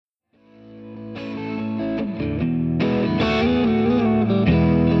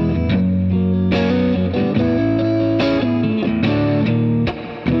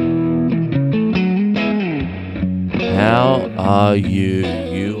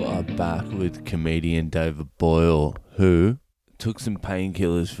You are back with comedian David Boyle, who took some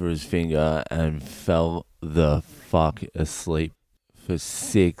painkillers for his finger and fell the fuck asleep for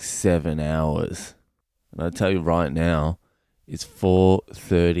 6-7 hours. And I tell you right now, it's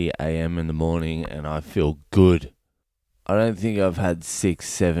 4:30 a.m. in the morning and I feel good. I don't think I've had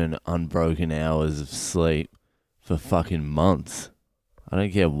 6-7 unbroken hours of sleep for fucking months. I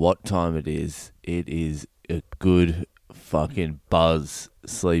don't care what time it is a good fucking buzz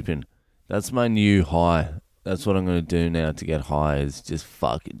sleeping. That's my new high. That's what I'm going to do now to get high, is just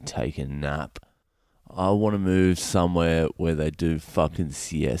fucking take a nap. I want to move somewhere where they do fucking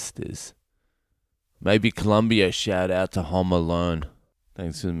siestas. Maybe Colombia. Shout out to Home Alone.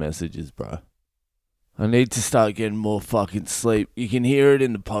 Thanks for the messages, bro. I need to start getting more fucking sleep. You can hear it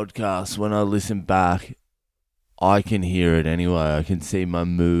in the podcast. When I listen back, I can hear it anyway. I can see my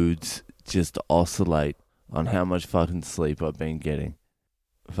moods just oscillate on how much fucking sleep I've been getting.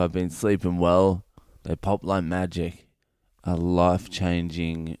 If I've been sleeping well, they pop like magic. A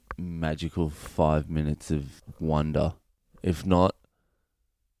life-changing, magical 5 minutes of wonder. If not,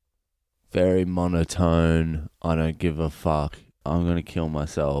 very monotone, I don't give a fuck, I'm gonna kill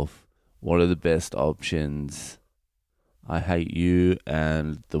myself. What are the best options? I hate you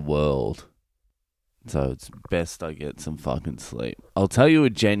and the world. So it's best I get some fucking sleep. I'll tell you a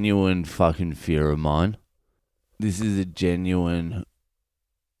genuine fucking fear of mine. This is a genuine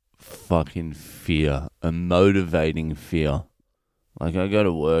fucking fear, a motivating fear. Like, I go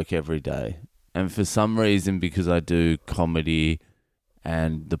to work every day, and for some reason, because I do comedy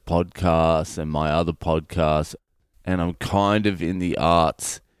and the podcast and my other podcasts, and I'm kind of in the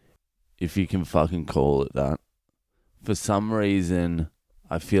arts, if you can fucking call it that, for some reason,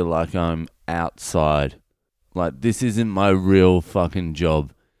 I feel like I'm outside. Like, this isn't my real fucking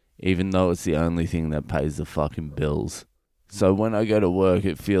job, even though it's the only thing that pays the fucking bills. So when I go to work,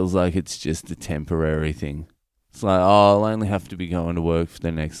 it feels like it's just a temporary thing. It's like, oh, I'll only have to be going to work for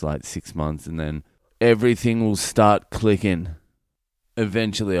the next 6 months, and then everything will start clicking.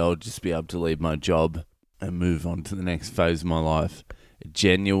 Eventually, I'll just be able to leave my job and move on to the next phase of my life. A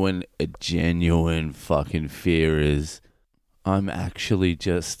genuine fucking fear is I'm actually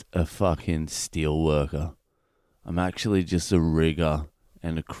just a fucking steel worker. I'm actually just a rigger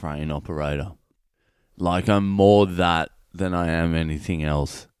and a crane operator. Like, I'm more that than I am anything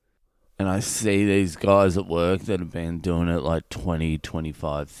else. And I see these guys at work that have been doing it like 20,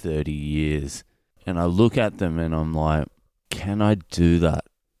 25, 30 years. And I look at them and I'm like, can I do that?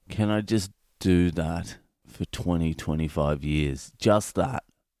 Can I just do that for 20, 25 years? Just that.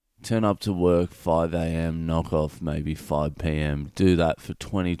 Turn up to work 5 a.m, knock off maybe 5 p.m. Do that for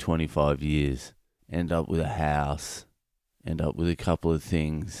 20, 25 years. End up with a house. End up with a couple of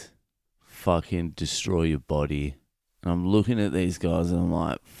things. Fucking destroy your body. And I'm looking at these guys and I'm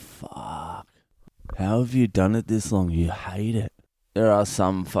like, fuck. How have you done it this long? You hate it. There are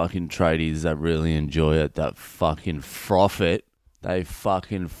some fucking tradies that really enjoy it, that fucking froth it. They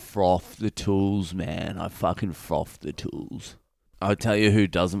fucking froth the tools, man. I fucking froth the tools. I tell you who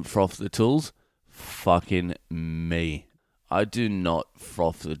doesn't froth the tools? Fucking me. I do not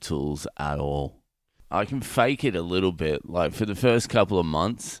froth the tools at all. I can fake it a little bit. Like, for the first couple of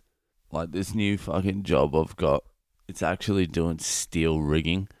months, like this new fucking job I've got, it's actually doing steel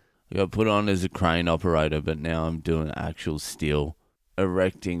rigging. I got put on as a crane operator, but now I'm doing actual steel.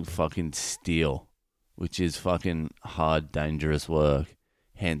 Erecting fucking steel, which is fucking hard, dangerous work.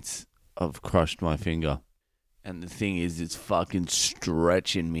 Hence, I've crushed my finger. And the thing is, it's fucking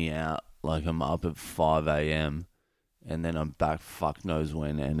stretching me out. Like, I'm up at 5 a.m. and then I'm back fuck knows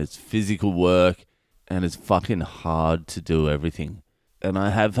when. And it's physical work and it's fucking hard to do everything. And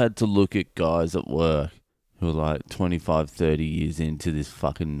I have had to look at guys at work who are like 25, 30 years into this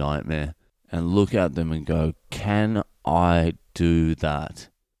fucking nightmare and look at them and go, can I do that?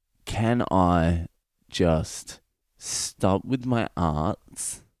 Can I just stop with my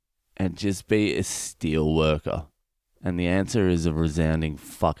arts and just be a steel worker? And the answer is a resounding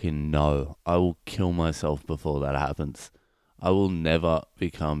fucking no. I will kill myself before that happens. I will never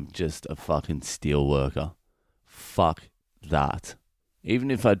become just a fucking steel worker. Fuck that. Even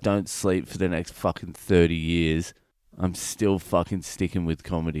if I don't sleep for the next fucking 30 years, I'm still fucking sticking with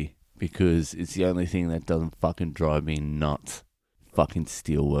comedy because it's the only thing that doesn't fucking drive me nuts. Fucking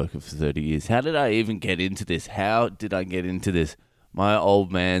steel worker for 30 years. How did I even get into this? How did I get into this? My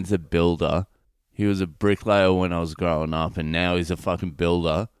old man's a builder. He was a bricklayer when I was growing up, and now he's a fucking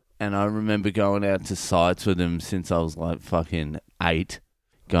builder. And I remember going out to sites with him since I was like fucking 8,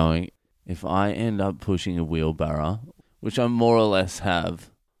 going, if I end up pushing a wheelbarrow, which I more or less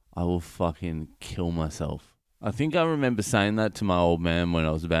have, I will fucking kill myself. I think I remember saying that to my old man when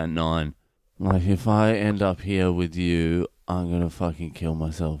I was about 9. Like, if I end up here with you, I'm going to fucking kill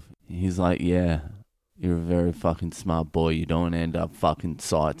myself. He's like, yeah, you're a very fucking smart boy. You don't want to end up fucking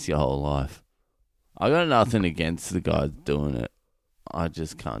sights your whole life. I got nothing against the guy doing it. I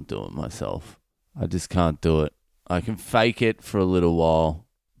just can't do it myself. I just can't do it. I can fake it for a little while,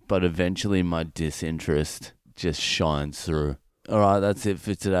 but eventually my disinterest just shines through. Alright, that's it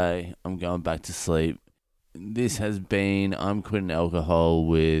for today. I'm going back to sleep. This has been I'm Quitting Alcohol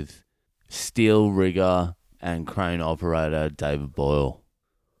with steel rigger and crane operator David Boyle.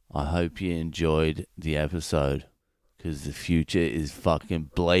 I hope you enjoyed the episode, because the future is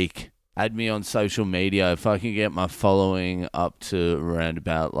fucking bleak. Add me on social media. If I can get my following up to around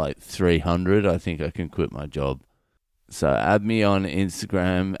about like 300, I think I can quit my job. So add me on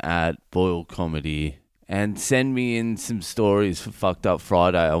Instagram at Boyle Comedy and send me in some stories for Fucked Up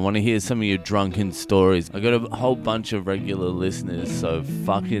Friday. I want to hear some of your drunken stories. I got a whole bunch of regular listeners, so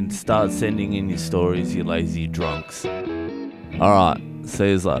fucking start sending in your stories, you lazy drunks. Alright, see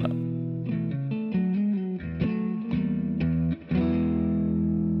you later.